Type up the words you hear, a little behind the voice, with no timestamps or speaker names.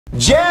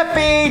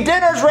Jeffy,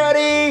 dinner's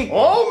ready!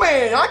 Oh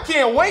man, I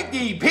can't wait to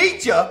eat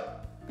pizza.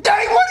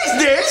 Daddy, what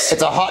is this?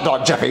 It's a hot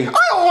dog, Jeffy.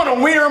 I don't want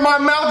a wiener in my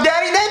mouth,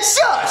 Daddy. That's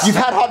sus. You've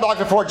had hot dogs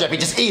before, Jeffy.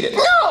 Just eat it.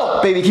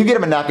 No! Baby, can you get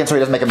him a napkin so he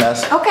doesn't make a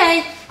mess?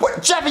 Okay.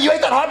 What, Jeffy, you ate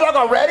that hot dog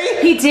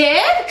already? He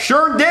did?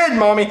 Sure did,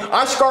 Mommy.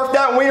 I scarfed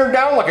that wiener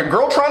down like a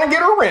girl trying to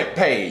get her rent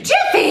paid.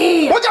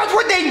 Jeffy! Well, that's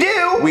what they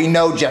do. We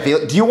know, Jeffy.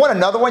 Do you want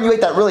another one? You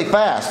ate that really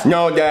fast.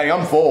 No, Daddy,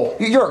 I'm full.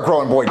 You're a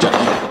growing boy, Jeffy.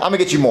 I'm gonna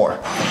get you more.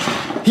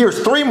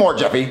 Here's 3 more,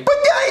 Jeffy. But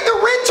Daddy, the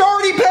rent's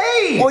already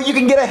paid. Well, you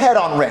can get ahead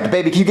on rent.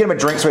 Baby, can you get him a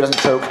drink so he doesn't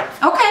choke?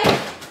 Okay.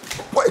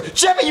 What?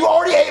 Jeffy, you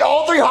already ate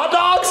all 3 hot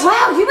dogs?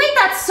 Wow, you ate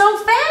that so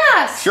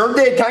fast. Sure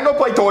did. Can I go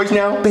play toys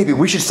now? Baby,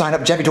 we should sign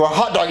up Jeffy to our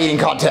hot dog eating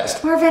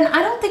contest. Marvin,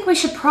 I don't think we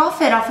should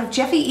profit off of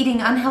Jeffy eating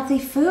unhealthy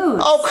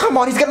foods. Oh, come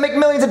on. He's gonna make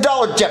millions of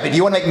dollars. Jeffy, do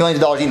you want to make millions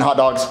of dollars eating hot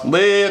dogs?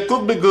 Yeah,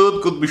 could be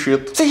good, could be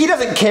shit. See, he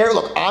doesn't care.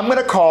 Look, I'm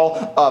gonna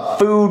call a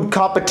food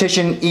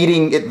competition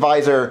eating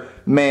advisor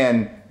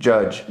man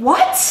judge.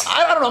 What?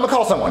 I don't know. I'm gonna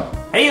call someone.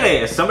 Hey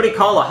there, somebody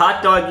call a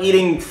hot dog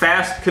eating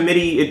fast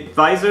committee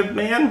advisor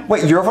man?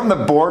 Wait, you're from the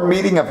board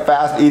meeting of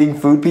fast eating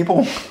food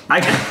people? I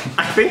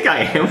think I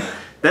am.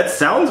 That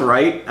sounds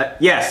right.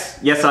 Yes,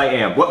 I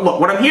am. Look,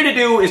 what I'm here to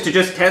do is to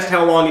just test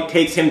how long it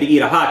takes him to eat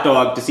a hot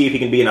dog to see if he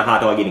can be in a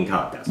hot dog eating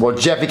contest. Well,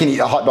 Jeffy can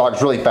eat hot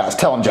dogs really fast.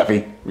 Tell him,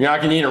 Jeffy. Yeah, I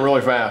can eat it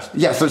really fast.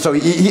 Yeah, so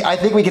I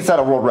think we can set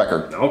a world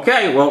record.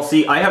 Okay, well,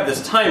 see, I have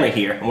this timer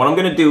here, and what I'm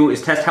gonna do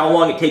is test how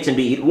long it takes him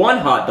to eat 1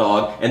 hot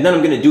dog, and then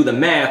I'm gonna do the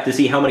math to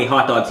see how many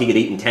hot dogs he could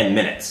eat in 10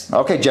 minutes.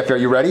 Okay, Jeffy, are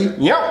you ready?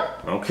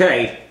 Yep.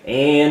 Okay,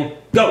 and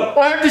go!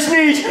 I have to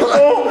sneeze.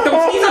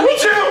 Don't sneeze on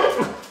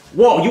me!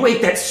 Whoa, you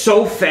ate that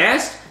so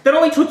fast? That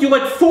only took you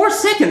like 4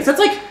 seconds. That's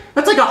like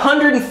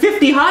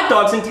 150 hot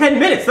dogs in 10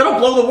 minutes. That'll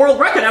blow the world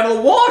record out of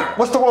the water.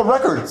 What's the world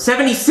record?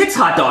 76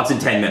 hot dogs in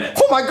 10 minutes.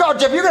 Oh my God,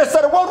 Jeff, you're gonna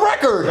set a world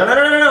record! No,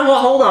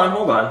 well, hold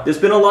on. There's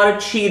been a lot of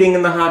cheating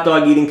in the hot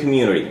dog eating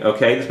community,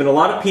 okay? There's been a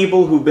lot of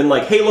people who've been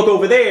like, hey, look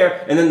over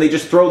there, and then they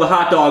just throw the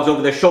hot dogs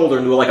over their shoulder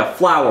into like a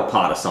flower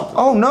pot or something.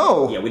 Oh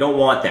no! Yeah, we don't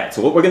want that.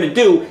 So what we're gonna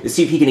do is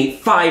see if he can eat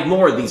 5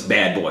 more of these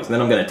bad boys, and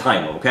then I'm gonna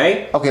time him,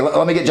 okay? Okay,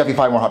 let me get Jeffy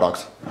 5 more hot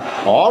dogs.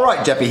 All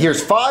right, Jeffy,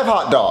 here's 5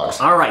 hot dogs.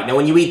 All right, now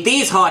when you eat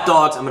these hot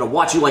dogs, I'm gonna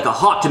watch you like a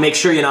hawk to make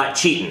sure you're not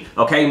cheating,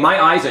 okay?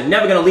 My eyes are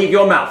never gonna leave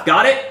your mouth,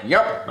 got it?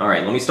 Yep. All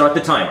right, let me start the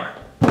timer.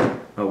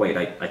 Oh wait,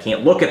 I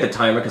can't look at the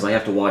timer because I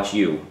have to watch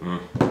you.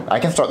 I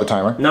can start the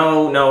timer.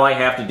 No, I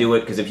have to do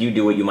it because if you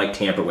do it, you might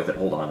tamper with it.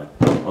 Hold on,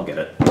 I'll get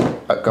it.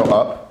 Go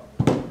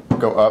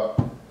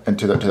up, and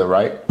to the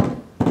right.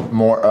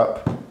 More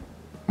up.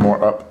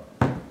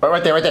 Oh,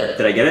 right there.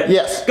 Did I get it?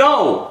 Yes.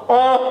 Go!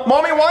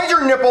 Mommy, why is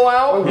your nipple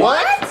out?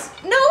 What?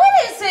 No,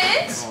 it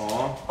isn't.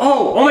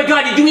 Oh my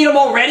God, did you eat them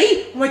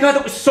already? Oh my God,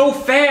 that was so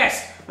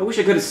fast. I wish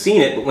I could have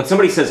seen it, but when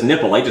somebody says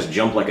nipple, I just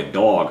jump like a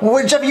dog.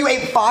 Wait, Jeffy, you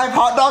ate 5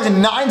 hot dogs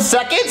in 9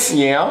 seconds?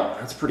 Yeah.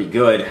 That's pretty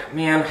good.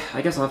 Man,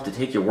 I guess I'll have to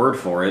take your word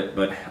for it,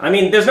 but I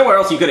mean, there's nowhere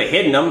else you could have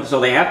hidden them, so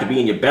they have to be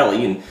in your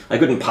belly, and I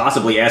couldn't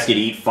possibly ask you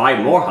to eat 5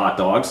 more hot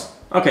dogs.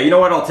 Okay, you know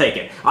what? I'll take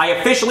it. I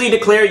officially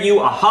declare you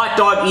a hot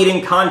dog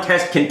eating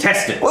contest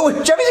contestant.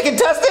 Wait, Jeffy's a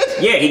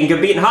contestant? Yeah, he can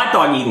compete in hot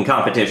dog eating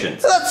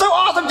competitions. That's so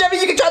awesome, Jeffy!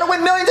 You can try to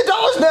win millions of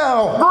dollars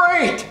now!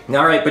 Great.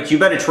 All right, but you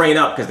better train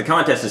up because the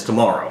contest is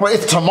tomorrow. Wait,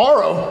 it's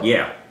tomorrow?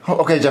 Yeah.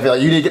 Okay, Jeffy,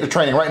 you need to get to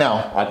training right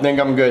now. I think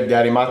I'm good,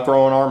 Daddy. My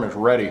throwing arm is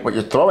ready. What,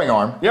 your throwing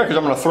arm? Yeah, because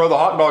I'm going to throw the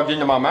hot dogs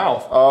into my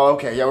mouth.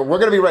 Okay, yeah, we're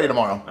gonna be ready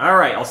tomorrow. All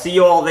right, I'll see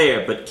you all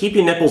there, but keep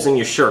your nipples in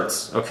your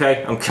shirts,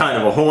 okay? I'm kind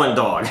of a horn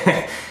dog.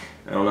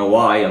 I don't know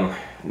why. I'm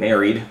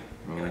married.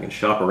 I mean, I can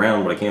shop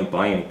around, but I can't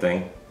buy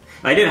anything.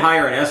 I did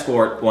hire an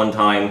escort one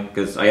time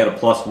because I had a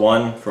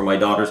 +1 for my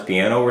daughter's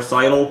piano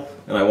recital,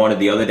 and I wanted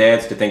the other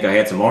dads to think I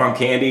had some arm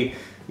candy,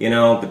 you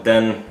know, but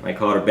then I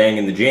caught her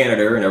banging the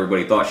janitor and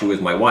everybody thought she was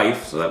my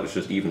wife, so that was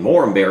just even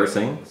more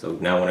embarrassing. So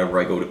now whenever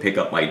I go to pick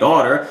up my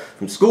daughter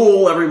from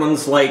school,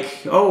 everyone's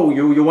like, oh,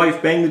 your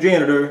wife banged the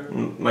janitor.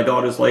 And my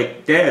daughter's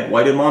like, Dad,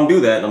 why did Mom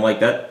do that? And I'm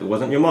like, that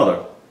wasn't your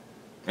mother.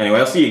 Anyway,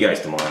 I'll see you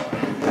guys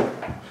tomorrow.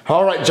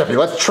 All right, Jeffy,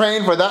 let's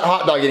train for that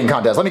hot dog eating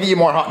contest. Let me get you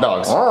more hot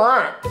dogs. All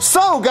right.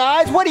 So,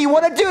 guys, what do you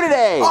want to do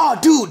today? Oh,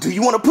 dude, do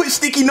you want to put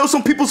sticky notes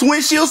on people's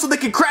windshields so they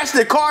can crash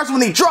their cars when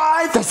they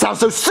drive? That sounds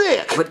so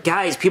sick! But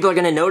guys, people are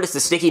gonna notice the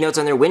sticky notes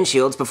on their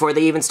windshields before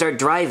they even start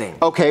driving.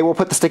 Okay, we'll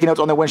put the sticky notes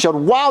on their windshield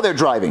while they're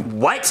driving.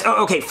 What?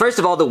 Oh, okay, first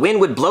of all, the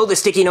wind would blow the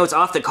sticky notes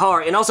off the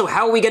car, and also,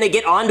 how are we gonna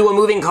get onto a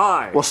moving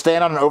car? We'll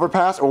stand on an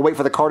overpass, or we'll wait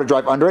for the car to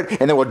drive under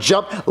it, and then we'll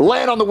jump,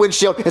 land on the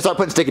windshield, and start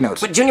putting sticky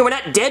notes. But Junior, we're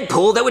not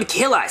Deadpool. That would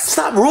kill us.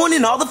 Stop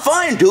ruining all the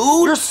fun,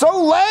 dude. You're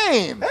so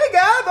lame! Hey,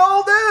 guys,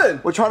 all done.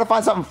 We're trying to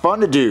find something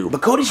fun to do.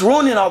 But Cody's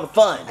ruining all the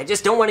fun. I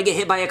just don't want to get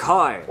hit by a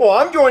car. Well,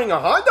 I'm joining a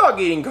hot dog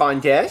eating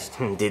contest.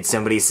 Did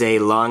somebody say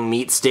long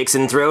meat sticks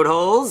and throat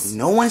holes?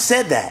 No one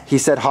said that. He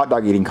said hot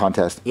dog eating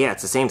contest. Yeah,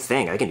 it's the same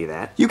thing. I can do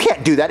that. You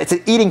can't do that. It's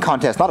an eating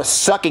contest, not a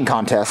sucking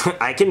contest.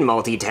 I can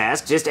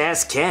multitask. Just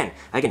ask Ken.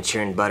 I can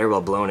churn butter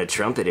while blowing a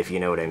trumpet, if you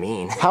know what I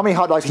mean. How many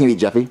hot dogs can you eat,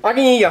 Jeffy? I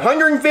can eat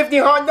 150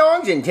 hot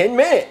dogs in 10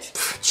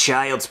 minutes.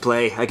 Child's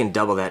play. I can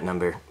double that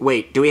number.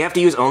 Wait, do we have to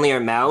use only our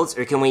mouths,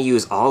 or can we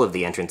use all all of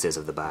the entrances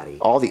of the body.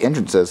 All the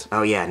entrances?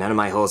 Oh yeah, none of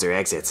my holes are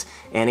exits.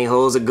 Any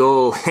hole's a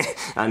goal.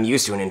 I'm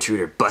used to an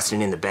intruder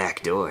busting in the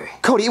back door.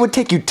 Cody, it would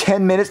take you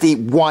 10 minutes to eat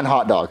one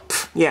hot dog.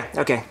 Yeah,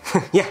 okay.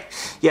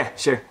 yeah,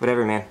 sure,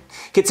 whatever, man.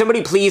 Could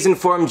somebody please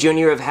inform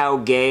Junior of how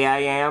gay I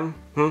am?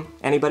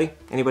 Anybody?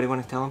 Anybody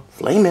want to tell him?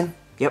 Flamin'.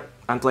 Yep,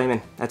 I'm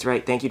flaming. That's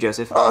right. Thank you,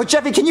 Joseph. Oh,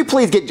 Jeffy, can you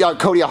please get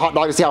Cody a hot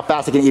dog to see how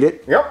fast he can eat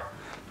it? Yep.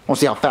 I want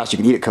to see how fast you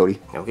can eat it, Cody.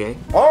 Okay.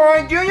 All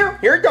right, Junior,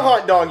 here's the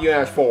hot dog you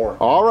asked for.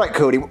 All right,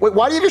 Cody. Wait,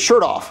 why do you have your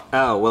shirt off?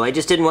 Oh, well, I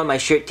just didn't want my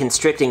shirt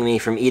constricting me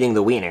from eating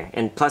the wiener.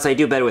 And plus, I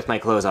do better with my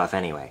clothes off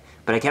anyway.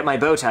 But I kept my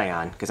bow tie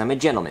on, because I'm a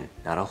gentleman,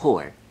 not a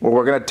whore. Well,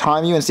 we're going to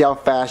time you and see how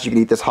fast you can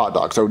eat this hot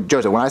dog. So,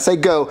 Joseph, when I say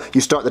go, you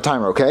start the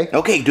timer, okay?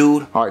 Okay,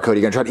 dude. All right, Cody,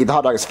 you're going to try to eat the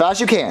hot dog as fast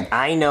as you can.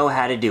 I know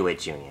how to do it,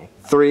 Junior.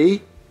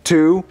 3,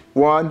 2,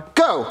 1,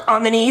 go!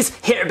 On the knees,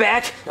 hit her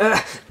back.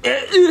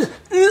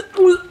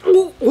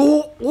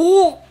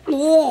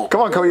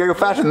 Come on, Cody, you gotta go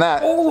faster than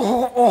that.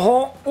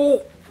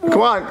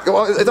 Come on,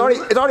 it's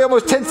already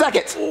almost 10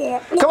 seconds.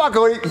 Come on,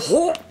 Cody,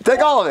 take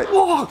all of it.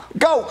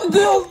 Go,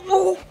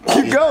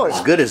 keep going.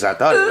 As good as I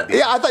thought it would be.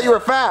 Yeah, I thought you were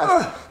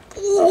fast.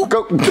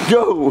 Go.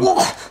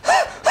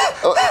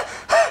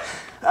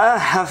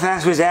 How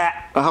fast was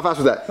that? How fast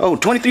was that? Oh,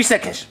 23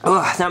 seconds.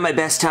 Oh, not my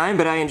best time,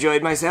 but I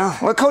enjoyed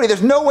myself. Well, Cody,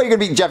 there's no way you're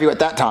gonna beat Jeffy at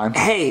that time.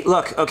 Hey,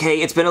 look,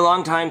 okay, it's been a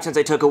long time since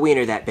I took a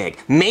wiener that big.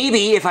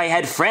 Maybe if I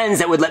had friends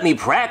that would let me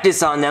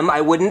practice on them,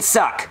 I wouldn't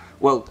suck.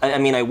 Well, I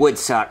mean, I would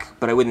suck,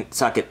 but I wouldn't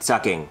suck at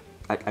sucking.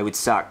 I would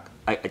suck.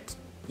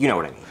 You know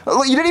what I mean.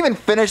 Look, you didn't even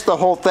finish the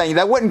whole thing.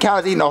 That wouldn't count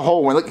as eating a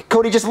whole one. Look,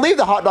 Cody, just leave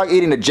the hot dog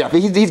eating to Jeffy.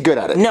 He's good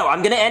at it. No,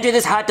 I'm gonna enter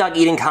this hot dog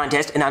eating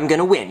contest, and I'm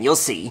gonna win. You'll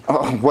see.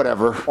 Oh,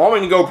 whatever. I'm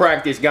gonna go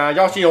practice, guys.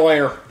 I'll see you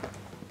later.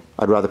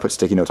 I'd rather put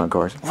sticky notes on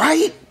cars.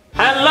 Right?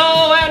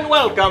 Hello and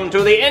welcome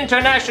to the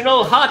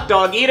International Hot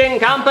Dog Eating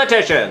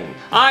Competition.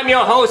 I'm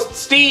your host,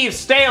 Steve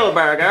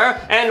Staleberger,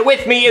 and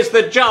with me is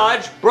the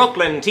judge,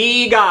 Brooklyn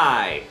T.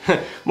 Guy.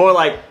 More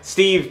like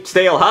Steve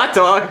Stale Hot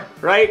Dog,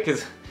 right?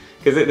 Because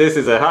this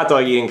is a hot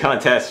dog eating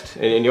contest,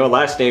 and your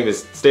last name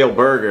is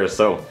Staleberger,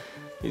 so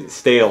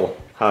Stale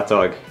Hot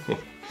Dog.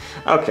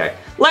 Okay,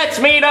 let's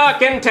meet our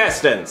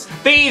contestants.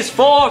 These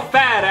 4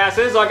 fat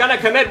asses are gonna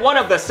commit one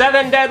of the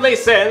 7 deadly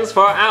sins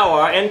for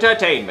our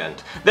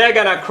entertainment. They're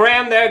gonna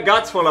cram their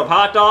guts full of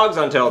hot dogs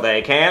until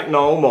they can't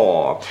no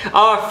more.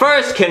 Our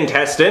first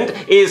contestant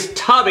is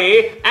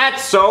Tubby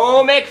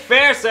Atso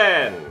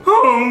McPherson.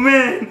 Oh,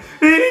 man.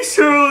 He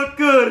sure look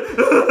good.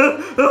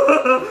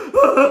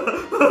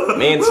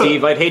 Man,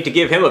 Steve, I'd hate to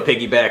give him a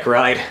piggyback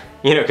ride.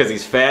 You know, because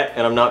he's fat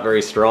and I'm not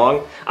very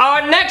strong.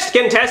 Our next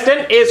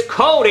contestant is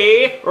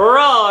Cody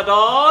Raw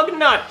Dog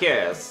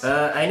Nutkiss.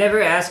 I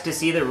never asked to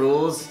see the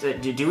rules.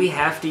 Do we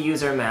have to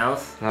use our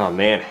mouth? Oh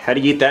man, how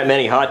do you eat that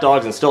many hot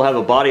dogs and still have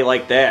a body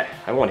like that?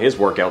 I want his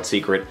workout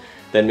secret.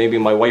 Then maybe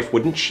my wife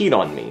wouldn't cheat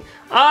on me.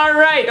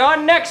 Alright, our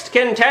next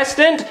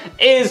contestant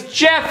is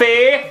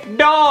Jeffy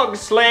Dog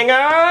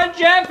Slinger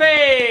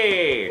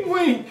Jeffy!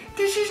 Wait,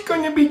 this is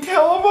gonna be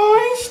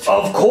televised?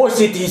 Of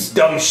course it is,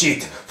 dumb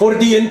shit. For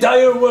the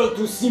entire world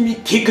to see me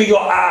kick your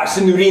ass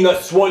in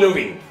arena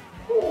swallowing.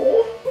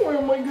 Oh, what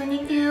am I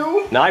gonna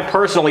do? Now, I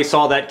personally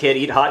saw that kid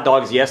eat hot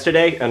dogs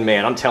yesterday, and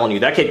man, I'm telling you,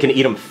 that kid can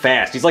eat them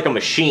fast. He's like a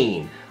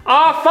machine.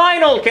 Our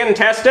final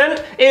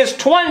contestant is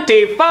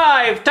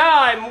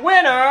 25-time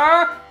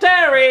winner,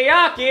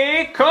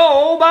 Teriyaki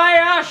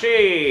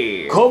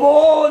Kobayashi. Come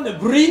on,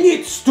 bring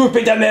it,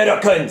 stupid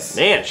Americans.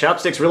 Man,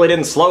 chopsticks really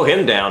didn't slow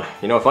him down.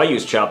 You know, if I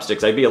used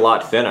chopsticks, I'd be a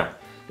lot thinner.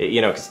 You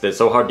know, because they're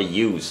so hard to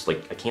use.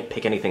 Like, I can't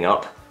pick anything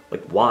up.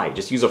 Like, why?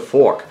 Just use a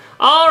fork.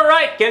 All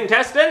right,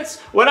 contestants.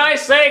 When I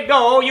say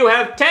go, you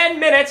have 10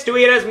 minutes to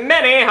eat as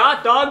many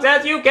hot dogs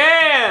as you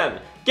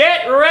can.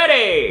 Get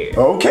ready!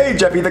 Okay,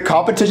 Jeffy, the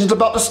competition's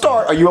about to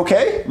start. Are you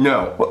okay?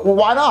 No.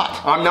 Why not?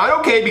 I'm not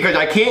okay because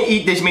I can't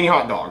eat this many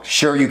hot dogs.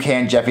 Sure you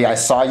can, Jeffy. I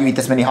saw you eat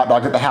this many hot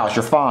dogs at the house.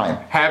 You're fine.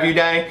 Have you,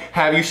 Daddy?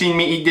 Have you seen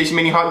me eat this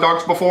many hot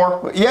dogs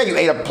before? Yeah, you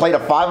ate a plate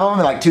of 5 of them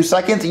in like 2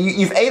 seconds.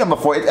 You've ate them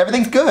before.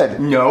 Everything's good.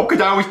 No,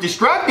 because I was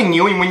distracting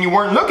you, and when you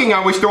weren't looking,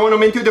 I was throwing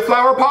them into the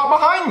flower pot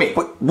behind me.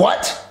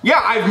 What?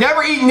 Yeah, I've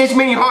never eaten this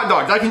many hot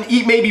dogs. I can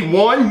eat maybe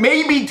 1,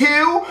 maybe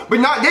 2, but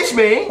not this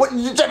many. What?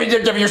 Jeffy,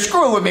 you're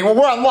screwing with me. Well,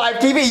 we're on live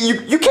TV.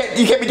 You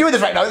can't be doing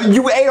this right now.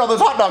 You ate all those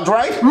hot dogs,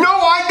 right? No,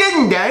 I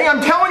didn't, Daddy.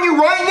 I'm telling you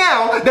right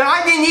now that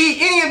I didn't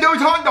eat any of those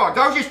hot dogs.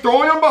 I was just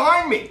throwing them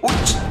behind me.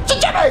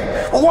 Jeffy,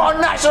 we're on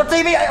national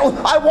TV.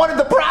 I wanted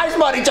the prize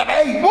money,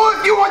 Jeffy. Well,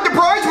 if you want the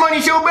prize money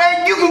so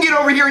bad, you can get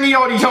over here and eat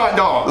all these hot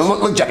dogs.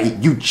 Look, Jeffy,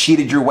 you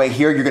cheated your way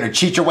here. You're gonna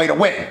cheat your way to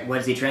win. What,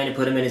 is he trying to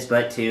put him in his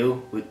butt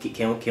too?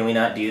 Can we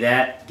not do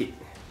that?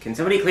 Can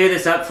somebody clear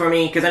this up for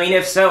me? Because I mean,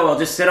 if so, I'll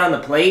just sit on the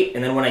plate,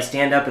 and then when I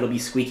stand up, it'll be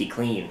squeaky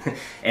clean.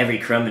 Every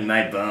crumb in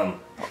my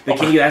bum. But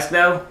can you ask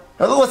though?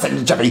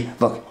 Listen, Jeffy,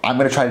 look, I'm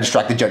gonna try to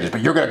distract the judges,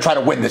 but you're gonna try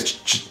to win this.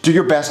 Just do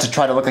your best to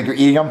try to look like you're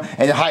eating them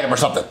and hide them or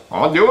something.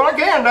 I'll do what I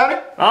can,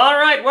 Daddy. All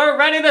right, we're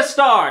ready to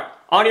start.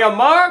 On your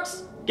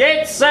marks,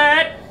 get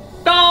set,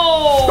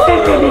 go!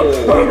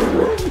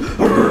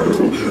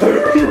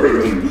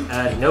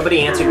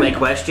 Nobody answered my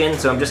question,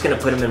 so I'm just gonna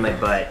put him in my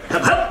butt.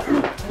 Hup, hup.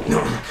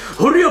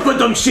 Hurry up,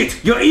 dumb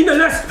shit! You're in the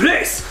last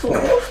place!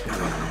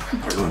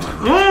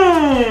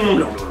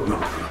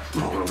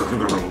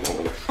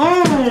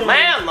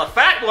 Man, the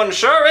fat one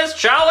sure is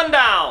chowing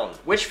down.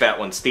 Which fat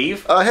one,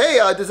 Steve? Hey,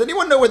 does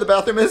anyone know where the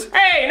bathroom is?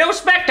 Hey, no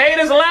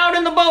spectators allowed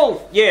in the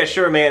booth. Yeah,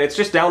 sure, man. It's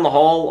just down the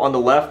hall on the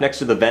left next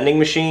to the vending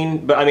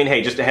machine. But I mean,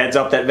 hey, just a heads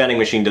up, that vending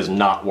machine does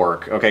not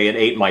work. Okay, it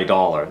ate my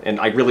dollar. And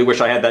I really wish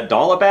I had that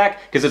dollar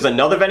back, because there's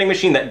another vending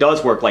machine that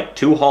does work like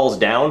 2 halls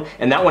down,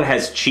 and that one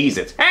has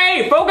Cheez-Its.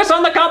 Hey, focus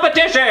on the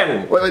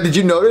competition! Wait, did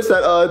you notice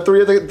that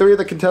three of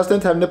the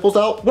contestants have nipples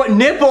out? What,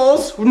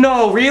 nipples?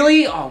 No,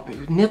 really? Oh,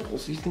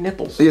 nipples. These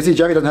nipples. You see,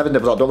 Jeffy doesn't have his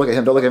nipples out. Don't look at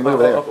him. Don't look at him. Look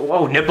over there.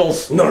 Oh,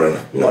 nipples. No.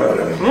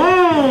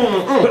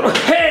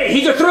 Hey,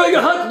 he's throwing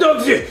a hot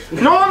dog!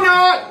 No, I'm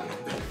not.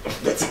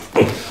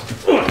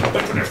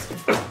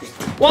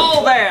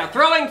 Whoa there!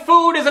 Throwing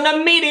food is an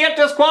immediate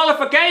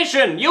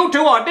disqualification! You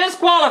two are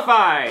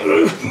disqualified!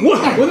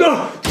 What?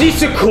 No!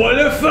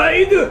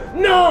 Disqualified?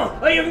 No!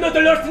 I have not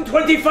lost in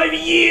 25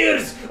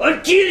 years! I'll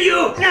kill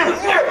you! Yeah,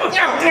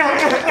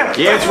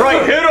 it's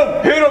right. Hit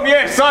him! Hit him!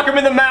 Yeah, sock him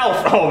in the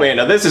mouth! Oh man,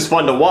 now this is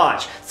fun to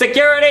watch.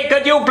 Security,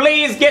 could you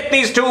please get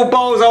these 2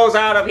 bozos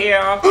out of here?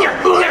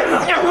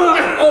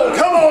 Oh,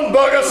 come on,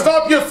 Bugger,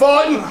 stop your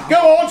fighting!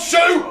 Go on,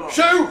 shoot!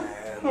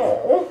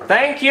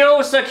 Thank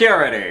you,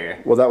 security.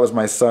 Well, that was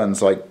my son,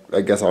 so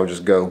I guess I'll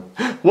just go.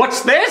 What's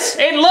this?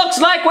 It looks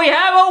like we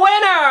have a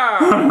winner!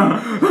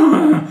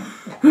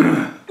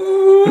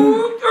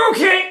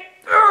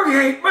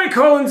 Okay, my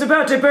colon's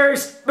about to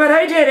burst, but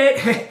I did it.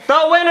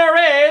 The winner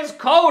is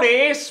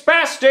Cody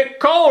Spastic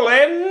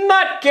Colon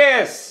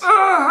Nutkiss.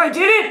 Oh, I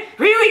did it!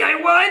 Really, I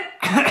won?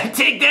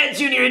 Take that,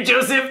 Junior and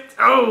Joseph.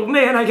 Oh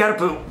man, I gotta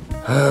poop.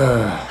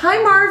 Hi,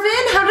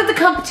 Marvin. How did the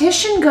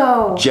competition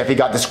go? Jeffy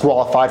got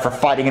disqualified for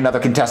fighting another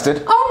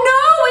contestant. Oh no!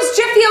 Is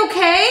Jeffy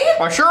okay?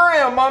 I sure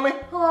am, Mommy.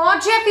 Aw,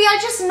 Jeffy, I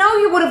just know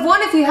you would have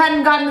won if you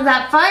hadn't gotten to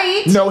that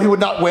fight. No, he would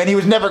not win. He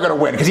was never going to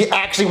win because he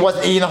actually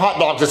wasn't eating the hot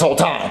dogs this whole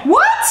time.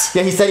 What?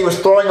 Yeah, he said he was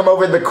throwing them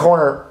over in the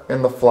corner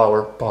in the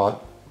flower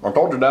pot. I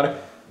told you, Daddy.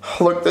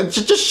 Look,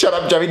 just shut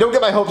up, Jeffy. Don't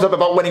get my hopes up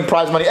about winning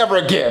prize money ever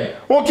again.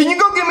 Well, can you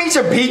go get me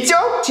some pizza?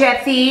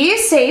 Jeffy,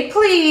 say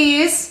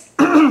please.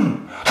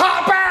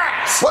 Hop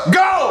ass!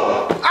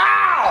 Go!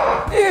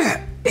 Ow!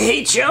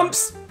 Hey,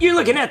 chumps. You're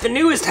looking at the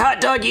newest hot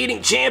dog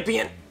eating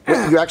champion.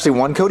 You actually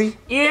won, Cody?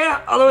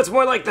 Yeah, although it's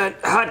more like the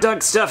hot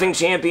dog stuffing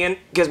champion,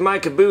 because my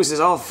caboose is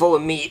all full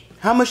of meat.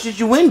 How much did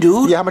you win,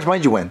 dude? Yeah, how much money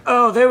did you win?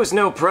 Oh, there was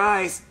no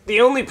prize.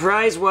 The only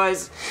prize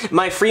was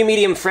my free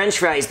medium french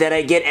fries that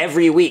I get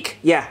every week.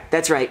 Yeah,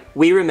 that's right.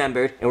 We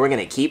remembered, and we're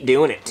gonna keep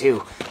doing it,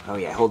 too. Oh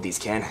yeah, hold these,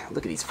 Ken.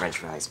 Look at these french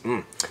fries.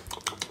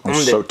 I'm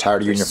so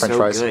tired of you and your french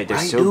fries. They're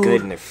so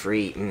good and they're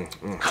free.